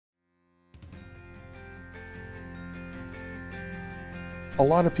A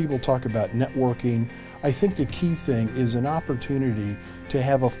lot of people talk about networking. I think the key thing is an opportunity to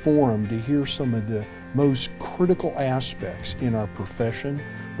have a forum to hear some of the most critical aspects in our profession,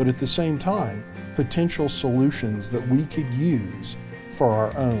 but at the same time, potential solutions that we could use for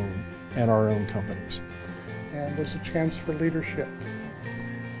our own and our own companies. And there's a chance for leadership.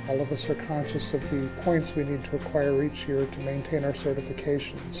 All of us are conscious of the points we need to acquire each year to maintain our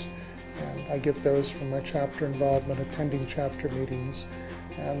certifications. And I get those from my chapter involvement, attending chapter meetings.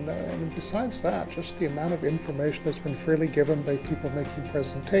 And besides that, just the amount of information that's been freely given by people making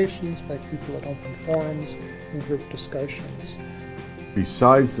presentations, by people at open forums, and group discussions.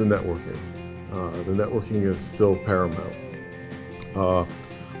 Besides the networking is still paramount.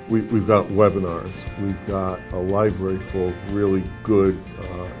 We've got webinars, we've got a library full of really good,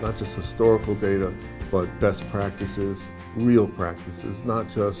 not just historical data, but best practices, real practices, not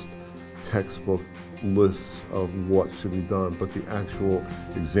just textbook lists of what should be done, but the actual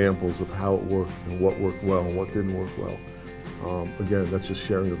examples of how it worked and what worked well and what didn't work well. Again, that's just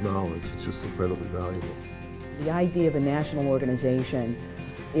sharing of knowledge. It's just incredibly valuable. The idea of a national organization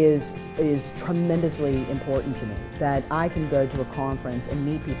is tremendously important to me, that I can go to a conference and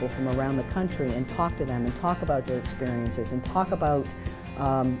meet people from around the country and talk to them and talk about their experiences and talk about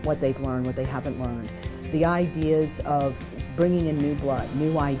what they've learned, what they haven't learned. The ideas of bringing in new blood,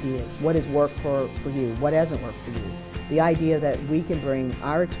 new ideas, what has worked for you, what hasn't worked for you. The idea that we can bring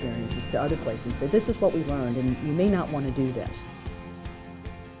our experiences to other places and say, this is what we learned and you may not want to do this.